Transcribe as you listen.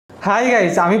Hi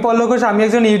guys, আমি পল্লব ঘোষ। আমি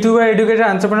একজন YouTuber, educator,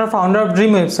 entrepreneur, founder of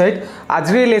dream website.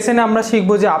 আজকের এই লেসনে আমরা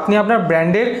শিখবো যে আপনি আপনার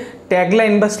ব্র্যান্ডের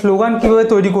ট্যাগলাইন বা স্লোগান কীভাবে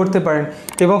তৈরি করতে পারেন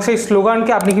এবং সেই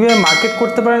স্লোগানকে আপনি কীভাবে মার্কেট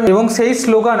করতে পারেন এবং সেই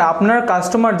স্লোগান আপনার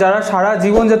কাস্টমার যারা সারা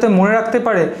জীবন যাতে মনে রাখতে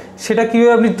পারে সেটা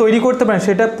কীভাবে আপনি তৈরি করতে পারেন,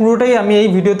 সেটা পুরোটাই আমি এই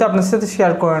ভিডিওতে আপনার সাথে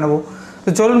শেয়ার করে নেবো। তো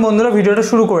চলুন বন্ধুরা, ভিডিওটা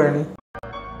শুরু করে নিই।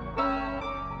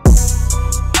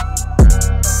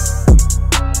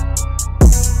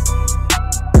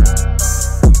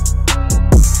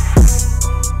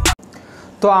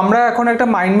 তো আমরা এখন একটা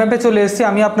মাইন্ড ম্যাপে চলে এসেছি।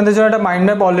 আমি আপনাদের জন্য একটা মাইন্ড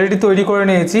ম্যাপ অলরেডি তৈরি করে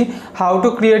নিয়েছি। How to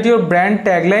create your brand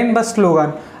tagline বা স্লোগান।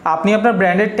 আপনি আপনার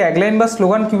ব্র্যান্ডের ট্যাগলাইন বা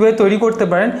স্লোগান কীভাবে তৈরি করতে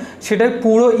পারেন সেটাই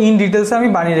পুরো ইন ডিটেলসে আমি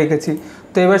বানিয়ে রেখেছি।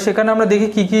 তো এবার সেখানে আমরা দেখি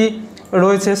কী কী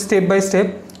রয়েছে স্টেপ বাই স্টেপ।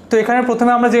 তো এখানে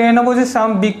প্রথমে আমরা জেনে নেবো যে সাম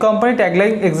বিগ কোম্পানি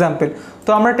ট্যাগলাইন এক্সাম্পল। তো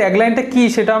আমরা ট্যাগলাইনটা কী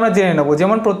সেটা আমরা জেনে নেবো।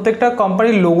 যেমন প্রত্যেকটা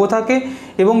কোম্পানির লোগো থাকে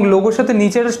এবং লোগোর সাথে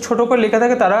নিচের ছোটো করে লেখা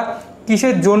থাকে তারা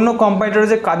কিসের জন্য কোম্পানিটা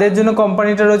রয়েছে, কাদের জন্য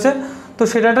কোম্পানিটা রয়েছে, তো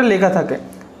সেটা একটা লেখা থাকে।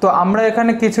 তো আমরা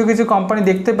এখানে কিছু কিছু কোম্পানি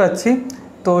দেখতে পাচ্ছি,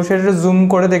 তো সেটা জুম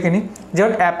করে দেখে নিই।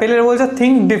 যেমন অ্যাপেলের বলছে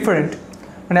থিঙ্ক ডিফারেন্ট,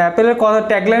 মানে অ্যাপেলের কথা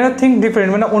ট্যাগলাইনের থিঙ্ক ডিফারেন্ট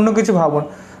মানে অন্য কিছু ভাবুন।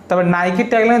 তারপর নাইকির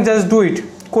ট্যাগলাইন জাস্ট ডু ইট,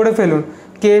 করে ফেলুন।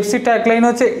 কেএফসি ট্যাগলাইন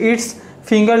হচ্ছে ইটস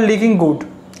ফিঙ্গার লিকিং গুড,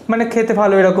 মানে খেতে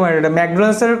ভালো এরকম একটা।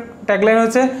 ম্যাকডোনাল্ডসের ট্যাগলাইন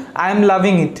হচ্ছে আই এম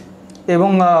লাভিং ইট। এবং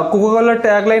কোকাকোলার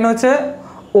ট্যাগলাইন হচ্ছে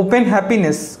ওপেন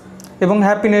হ্যাপিনেস, এবং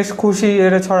হ্যাপিনেস খুশি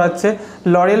এটা ছড়াচ্ছে।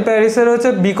 লরিয়াল প্যারিসের হচ্ছে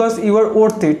because you R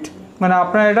worth it, মানে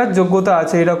আপনার এটা যোগ্যতা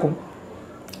আছে এরকম।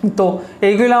 তো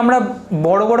এইগুলো আমরা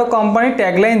বড় বড় কোম্পানির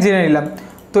ট্যাগলাইন জেনে নিলাম।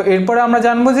 তো এরপরে আমরা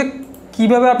জানবো যে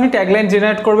কীভাবে আপনি ট্যাগলাইন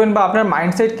জেনারেট করবেন বা আপনার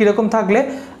মাইন্ডসেট কীরকম থাকলে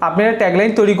আপনি একটা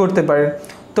ট্যাগলাইন তৈরি করতে পারেন।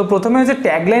 তো প্রথমে হচ্ছে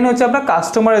ট্যাগলাইন হচ্ছে আপনার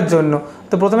কাস্টমারের জন্য।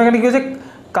 তো প্রথমে এখানে কী হচ্ছে,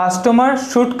 কাস্টমার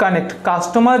শুড কানেক্ট,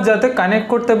 কাস্টমার যাতে কানেক্ট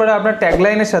করতে পারে আপনার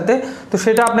ট্যাগলাইনের সাথে, তো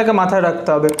সেটা আপনাকে মাথায় রাখতে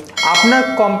হবে। আপনার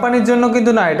কোম্পানির জন্য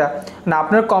কিন্তু না, এটা না,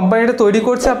 আপনার কোম্পানিটা তৈরি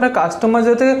করছে আপনার কাস্টমার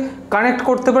যাতে কানেক্ট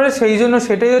করতে পারে সেই জন্য,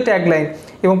 সেটাই ট্যাগলাইন।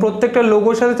 এবং প্রত্যেকটা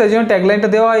লোগোর সাথে তাই জন্য ট্যাগলাইনটা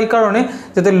দেওয়া এই কারণে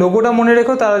যাতে লোগোটা মনে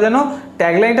রেখো, তারা যেন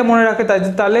ট্যাগলাইনটা মনে রাখে,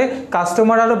 তাহলে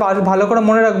কাস্টমার আরও ভালো করে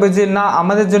মনে রাখবে যে না,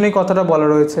 আমাদের জন্যই কথাটা বলা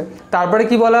রয়েছে। তারপরে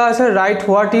কি বলা আছে, right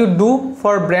what you do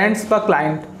for brands বা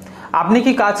ক্লায়েন্ট। আপনি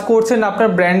কি কাজ করছেন আপনার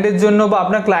ব্র্যান্ডের জন্য বা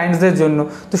আপনার ক্লায়েন্টসদের জন্য,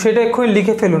 তো সেটা এক্ষুনি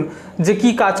লিখে ফেলুন যে কি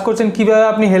কাজ করছেন, কীভাবে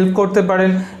আপনি হেল্প করতে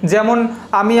পারেন। যেমন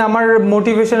আমি আমার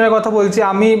মোটিভেশনের কথা বলছি,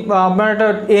 আমি আপনার একটা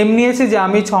এম নিয়েছি যে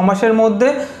আমি 6 মাসের মধ্যে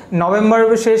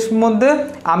নভেম্বরের শেষ মধ্যে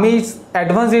আমি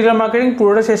অ্যাডভান্স ডিজিটাল মার্কেটিং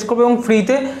পুরোটা শেষ করবো এবং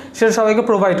ফ্রিতে সেটা সবাইকে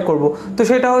প্রোভাইড করব। তো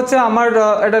সেটা হচ্ছে আমার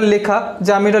একটা লেখা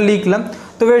যে আমি এটা লিখলাম।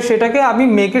 তবে সেটাকে আমি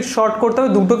মেক ইট শর্ট করতে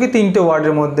হবে 2 কি 3টে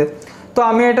ওয়ার্ডের মধ্যে। তো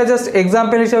আমি এটা জাস্ট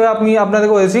এক্সাম্পল হিসেবে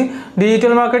আপনাদেরকে বলেছি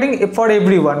ডিজিটাল মার্কেটিং ফর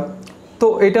এভরিওয়ান। তো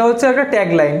এটা হচ্ছে একটা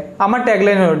ট্যাগলাইন, আমার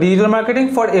ট্যাগলাইন হলো ডিজিটাল মার্কেটিং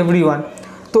ফর এভরিওয়ান।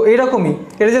 তো এরকমই,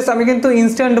 এটা জাস্ট আমি কিন্তু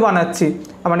ইনস্ট্যান্ট বানাচ্ছি,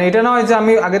 মানে এটা নয় যে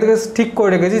আমি আগে থেকে ঠিক করে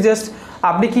রেখেছি। জাস্ট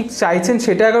আপনি কি চাইছেন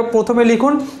সেটা আগে প্রথমে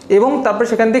লিখুন এবং তারপরে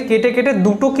সেখান থেকে কেটে কেটে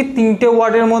 2 কি 3টে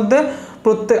ওয়ার্ডের মধ্যে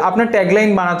আপনার ট্যাগলাইন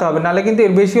বানাতে হবে, নাহলে কিন্তু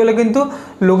এর বেশি হলে কিন্তু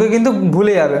লোকে কিন্তু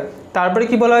ভুলে যাবে। তারপরে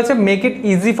কি বলা হয়েছে, make it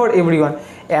easy for everyone.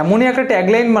 এমনই একটা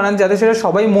ট্যাগলাইন বানান যাতে সেটা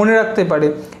সবাই মনে রাখতে পারে,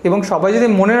 এবং সবাই যদি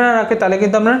মনে না রাখে তাহলে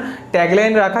কিন্তু আপনার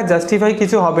ট্যাগলাইন রাখা জাস্টিফাই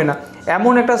কিছু হবে না।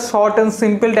 এমন একটা শর্ট অ্যান্ড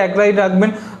সিম্পল ট্যাগলাইন রাখবেন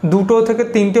 2 থেকে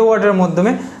 3টে ওয়ার্ডের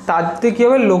মাধ্যমে, তাতে কী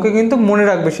হবে, লোকে কিন্তু মনে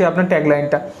রাখবে সে আপনার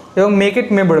ট্যাগলাইনটা। এবং মেক ইট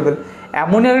মেমোরেবল,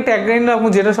 এমনই একটা ট্যাগলাইন রাখুন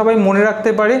যেটা সবাই মনে রাখতে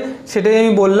পারে, সেটাই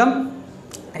আমি বললাম।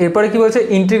 এরপরে কি বলছে,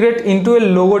 integrate into a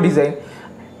logo design.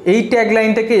 এই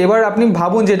ট্যাগলাইনটাকে এবার আপনি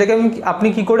ভাবুন যেটাকে আপনি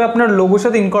কী করে আপনার লোগোর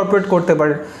সাথে ইনকর্পোরেট করতে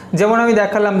পারেন। যেমন আমি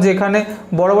দেখালাম যে এখানে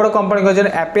বড় বড় কোম্পানি যেন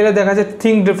অ্যাপেলে দেখা যায়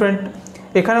থিঙ্ক ডিফারেন্ট,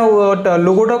 এখানে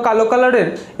লোগোটাও কালো কালারের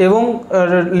এবং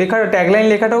লেখাটা ট্যাগলাইন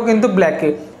লেখাটাও কিন্তু ব্ল্যাকে।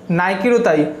 নাইকিরও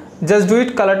তাই, জাস্ট ডু ইট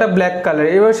কালারটা ব্ল্যাক কালার।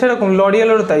 এবার সেরকম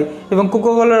লরিয়ালেরও তাই এবং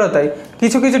কোকাকোলারও তাই।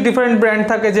 কিছু কিছু ডিফারেন্ট ব্র্যান্ড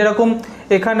থাকে, যেরকম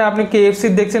এখানে আপনি কেএফসি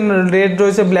দেখছেন রেড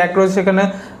রয়েছে, ব্ল্যাক রয়েছে, সেখানে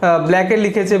ব্ল্যাকে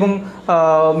লিখেছে, এবং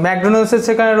ম্যাকডোনাল্ডসের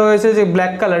সেখানে রয়েছে যে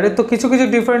ব্ল্যাক কালারে। তো কিছু কিছু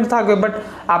ডিফারেন্ট থাকবে, বাট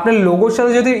আপনার লোগোর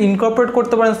সাথে যদি ইনকর্পোরেট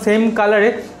করতে পারেন সেম কালারে,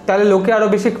 তাহলে লোকে আরও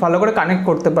বেশি ভালো করে কানেক্ট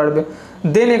করতে পারবে।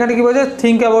 দেন এখানে কী বলছে,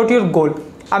 থিঙ্ক অ্যাবাউট ইউর গোল।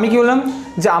 আমি কি বললাম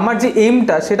যে আমার যে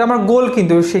এমটা সেটা আমার গোল,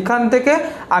 কিন্তু সেখান থেকে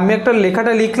আমি একটা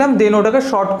লেখাটা লিখলাম, দেন ওটাকে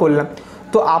শর্ট করলাম।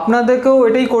 তো আপনাদেরকেও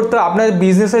এটাই করতে হবে আপনার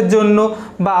বিজনেসের জন্য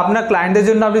বা আপনার ক্লায়েন্টের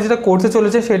জন্য। আপনি যেটা করতে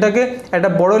চলেছে সেটাকে একটা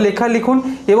বড় লেখা লিখুন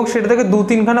এবং সেটা থেকে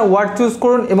 2-3খানা ওয়ার্ড চুজ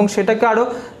করুন এবং সেটাকে আরও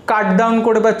কাট ডাউন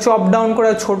করে বা চপ ডাউন করে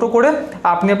ছোটো করে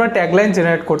আপনি আপনার ট্যাগলাইন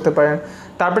জেনারেট করতে পারেন।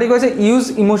 তারপরে কি হচ্ছে, use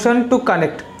emotion to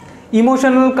connect.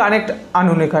 Emotional connect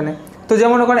আনুন এখানে। তো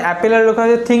যেমন ওখানে অ্যাপেলের লেখা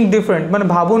আছে থিঙ্ক ডিফারেন্ট, মানে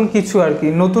ভাবুন কিছু আর কি,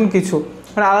 নতুন কিছু,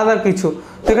 মানে আলাদা কিছু।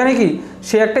 তো এখানে কি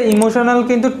সে একটা ইমোশনাল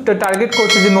কিন্তু টার্গেট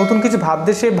করছে যে নতুন কিছু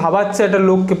ভাবতে সে ভাবাচ্ছে একটা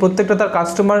লোককে, প্রত্যেকটা তার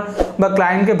কাস্টমার বা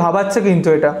ক্লায়েন্টকে ভাবাচ্ছে কিন্তু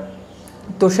এটা।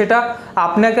 তো সেটা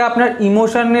আপনাকে আপনার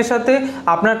ইমোশনের সাথে,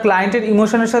 আপনার ক্লায়েন্টের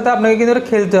ইমোশনের সাথে আপনাকে কিন্তু এটা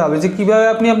খেলতে হবে, যে কীভাবে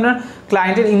আপনি আপনার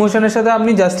ক্লায়েন্টের ইমোশনের সাথে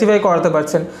আপনি জাস্টিফাই করাতে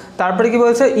পারছেন। তারপরে কি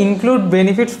বলছে, ইনক্লুড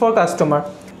বেনিফিটস ফর কাস্টমার।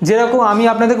 যেরকম আমি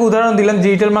আপনাদেরকে উদাহরণ দিলাম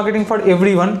ডিজিটাল মার্কেটিং ফর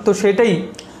এভরিওয়ান, তো সেটাই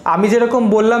আমি যেরকম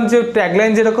বললাম যে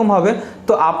ট্যাগলাইন যেরকম হবে,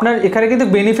 তো আপনার এখানে কিন্তু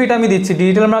বেনিফিট আমি দিচ্ছি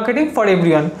ডিজিটাল মার্কেটিং ফর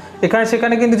এভরিওয়ান। এখানে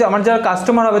সেখানে কিন্তু আমার যারা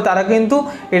কাস্টমার হবে তারা কিন্তু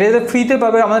এটাতে ফ্রিতে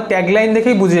পাবে, আমাদের ট্যাগলাইন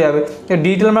দেখেই বুঝে যাবে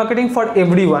ডিজিটাল মার্কেটিং ফর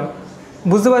এভরিওয়ান।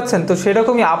 বুঝতে পারছেন? তো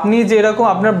সেরকমই আপনি যেরকম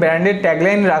আপনার ব্র্যান্ডের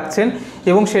ট্যাগলাইন রাখছেন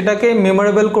এবং সেটাকে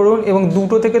মেমোরেবল করুন এবং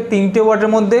 2 থেকে 3টে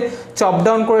ওয়ার্ডের মধ্যে চপ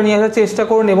ডাউন করে নিয়ে আসার চেষ্টা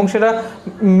করুন এবং সেটা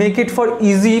make it for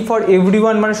easy for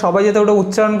everyone, মানে সবাই যাতে ওটা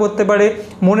উচ্চারণ করতে পারে,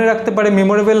 মনে রাখতে পারে,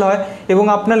 মেমোরেবল হয় এবং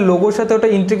আপনার লোগোর সাথে ওটা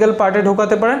ইন্টিগ্রাল পার্টে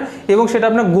ঢোকাতে পারেন এবং সেটা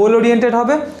আপনার গোল ওরিয়েন্টেড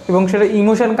হবে এবং সেটা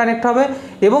ইমোশন কানেক্ট হবে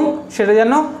এবং সেটা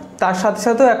যেন তার সাথে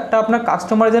সাথেও একটা আপনার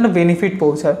কাস্টমারের যেন বেনিফিট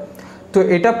পৌঁছায়। তো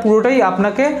এটা পুরোটাই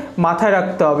আপনাকে মাথায়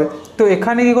রাখতে হবে। তো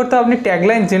এখানে কী করতে হবে, আপনি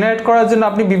ট্যাগলাইন জেনারেট করার জন্য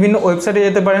আপনি বিভিন্ন ওয়েবসাইটে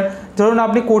যেতে পারেন। ধরুন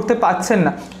আপনি করতে পারছেন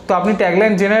না, তো আপনি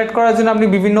ট্যাগলাইন জেনারেট করার জন্য আপনি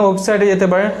বিভিন্ন ওয়েবসাইটে যেতে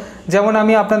পারেন। যেমন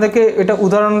আমি আপনাদেরকে এটা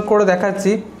উদাহরণ করে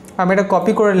দেখাচ্ছি, আমি এটা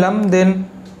কপি করে নিলাম, দেন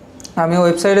আমি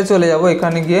ওয়েবসাইটে চলে যাব,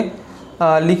 এখানে গিয়ে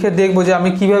লিখে দেখবো যে আমি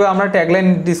কীভাবে আমরা ট্যাগলাইন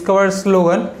ডিসকভার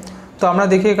স্লোগান। তো আমরা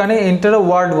দেখি এখানে এন্টার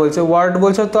ওয়ার্ড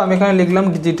বলছে, তো আমি এখানে লিখলাম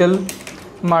ডিজিটাল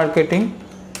মার্কেটিং।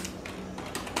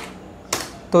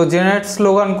 তো জেনারেট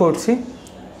স্লোগান করছি,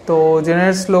 তো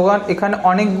জেনারেট স্লোগান এখানে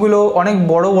অনেকগুলো অনেক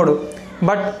বড়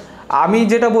বাট আমি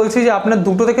যেটা বলছি যে আপনার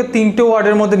 2 থেকে 3টে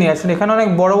ওয়ার্ডের মধ্যে নিয়ে আসুন। এখানে অনেক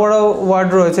বড় ওয়ার্ড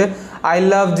রয়েছে, আই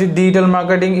লাভ ডিজিটাল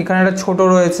মার্কেটিং, এখানে একটা ছোট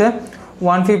রয়েছে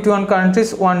 151 কান্ট্রিজ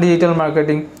 1 ডিজিটাল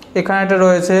মার্কেটিং, এখানে একটা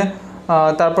রয়েছে,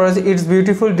 তারপর হচ্ছে it's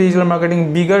beautiful digital marketing,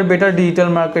 bigger better digital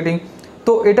marketing.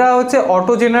 তো এটা হচ্ছে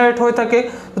অটো জেনারেট হয়ে থাকে,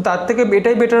 তো তার থেকে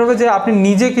এটাই বেটার হবে যে আপনি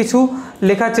নিজে কিছু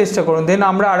লেখার চেষ্টা করুন। দেন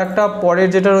আমরা আরেকটা পরের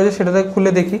যেটা রয়েছে সেটাতে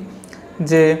খুলে দেখি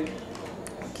যে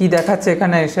কি দেখাচ্ছে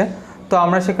এখানে এসে। তো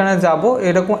আমরা সেখানে যাব,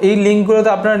 এরকম এই লিঙ্কগুলোতে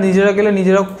আপনারা নিজেরা গেলে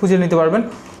নিজেরাও খুঁজে নিতে পারবেন।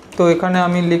 তো এখানে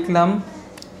আমি লিখলাম,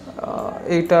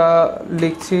 এইটা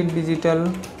লিখছি ডিজিটাল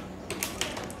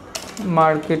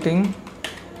মার্কেটিং,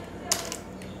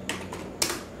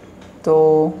 তো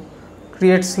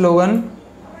ক্রিয়েট স্লোগান,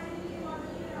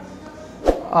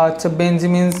 আচ্ছা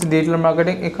বেঞ্জামিনস ডিজিটাল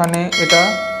মার্কেটিং, এখানে এটা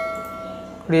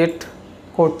ক্রিয়েট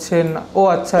করছে না, ও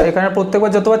আচ্ছা এখানে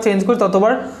প্রত্যেকবার যতবার চেঞ্জ করি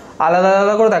ততবার আলাদা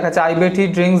আলাদা করে দেখাচ্ছে। I bet he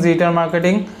drinks digital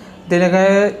marketing, দেন এখানে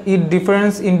ইট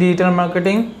ডিফারেন্স ইন ডিজিটাল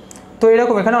মার্কেটিং। তো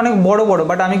এরকম এখানে অনেক বড়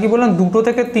বাট আমি কি বললাম 2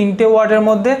 থেকে 3টে ওয়ার্ডের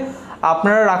মধ্যে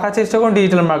আপনারা রাখার চেষ্টা করুন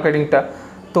ডিজিটাল মার্কেটিংটা।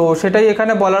 তো সেটাই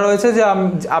এখানে বলা রয়েছে যে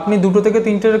আপনি 2 থেকে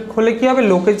 3টে হলে কী হবে,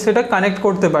 লোকে সেটা কানেক্ট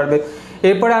করতে পারবে।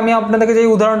 এরপরে আমি আপনাদেরকে যে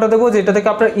উদাহরণটা দেবো যেটা থেকে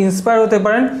আপনারা ইন্সপায়ার হতে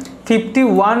পারেন,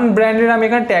 51 ব্র্যান্ডের আমি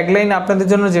এখানে ট্যাগলাইন আপনাদের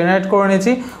জন্য জেনারেট করে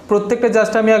নিয়েছি। প্রত্যেকটা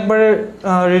জাস্ট আমি একবারে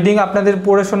রিডিং আপনাদের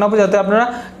পড়ে শোনাবো যাতে আপনারা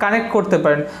কানেক্ট করতে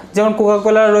পারেন। যেমন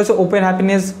কোকাকোলার রয়েছে ওপেন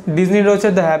হ্যাপিনেস, ডিজনি রয়েছে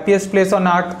the happiest place on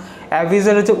earth,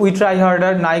 অ্যাভিজের রয়েছে we try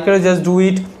harder, নাইকের just do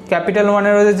it, capital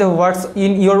ওয়ানের রয়েছে যে হোয়াটস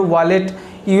in your wallet,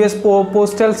 US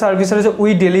postal সার্ভিসের রয়েছে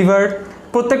উই ডেলিভার্ড।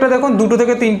 প্রত্যেকটা দেখুন 2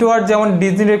 থেকে 3টে ওয়ার্ড, যেমন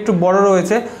ডিজনির একটু বড়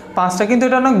রয়েছে 5টা, কিন্তু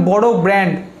এটা অনেক বড়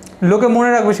ব্র্যান্ড, লোকে মনে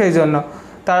রাখবে সেই জন্য।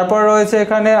 তারপর রয়েছে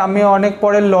এখানে আমি অনেক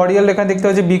পরে লরিয়াল এখানে দেখতে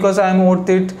পাচ্ছি because I am worth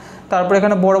it. তারপর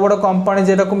এখানে বড় কোম্পানি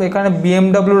যেরকম এখানে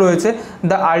BMW রয়েছে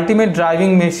দ্য আলটিমেট ড্রাইভিং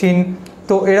মেশিন।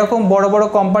 তো এরকম বড়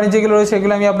কোম্পানি যেগুলো রয়েছে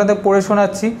সেগুলো আমি আপনাদের পড়ে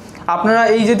শোনাচ্ছি। আপনারা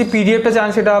এই যদি পিডিএফটা চান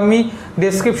সেটা আমি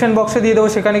ডেসক্রিপশন বক্সে দিয়ে দেবো,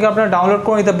 সেখানে কি আপনারা ডাউনলোড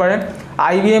করে নিতে পারেন।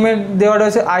 IBM এর দেওয়া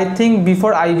রয়েছে আই থিঙ্ক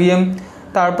বিফোর IBM।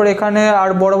 তারপর এখানে আর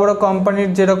বড় কোম্পানির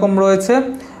যেরকম রয়েছে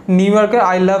নিউ ইয়র্কের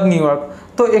আই লাভ নিউ ইয়র্ক।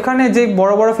 তো এখানে যে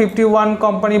বড় 51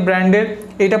 কোম্পানি ব্র্যান্ডের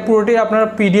এটা পুরোটাই আপনারা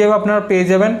PDF আপনারা পেয়ে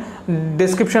যাবেন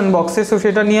ডেসক্রিপশন বক্সে। সো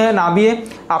সেটা নিয়ে নামিয়ে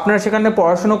আপনারা সেখানে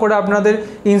পড়াশোনা করে আপনাদের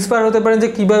ইন্সপায়ার হতে পারেন যে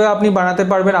কীভাবে আপনি বানাতে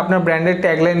পারবেন আপনার ব্র্যান্ডের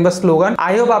ট্যাগলাইন বা স্লোগান।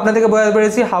 আই হোপ আপনাদেরকে বোঝাতে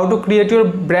পেরেছি how to create your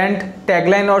brand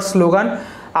tagline or slogan.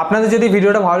 আপনাদের যদি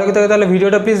ভিডিওটা ভালো লেগে থাকে তাহলে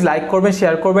ভিডিওটা প্লিজ লাইক করবেন,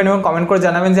 শেয়ার করবেন এবং কমেন্ট করে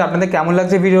জানাবেন যে আপনাদের কেমন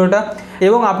লাগছে ভিডিওটা।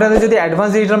 এবং আপনাদের যদি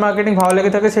অ্যাডভান্স ডিজিটাল মার্কেটিং ভালো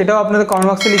লেগে থাকে সেটাও আপনাদের কমেন্ট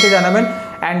বক্সে লিখে জানাবেন।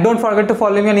 And don't forget to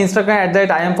follow me on Instagram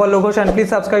 @IamPallab Ghosh, and please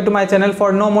subscribe to my channel for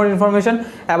no more information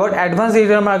about advanced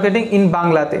digital marketing in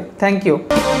Banglate. Thank you.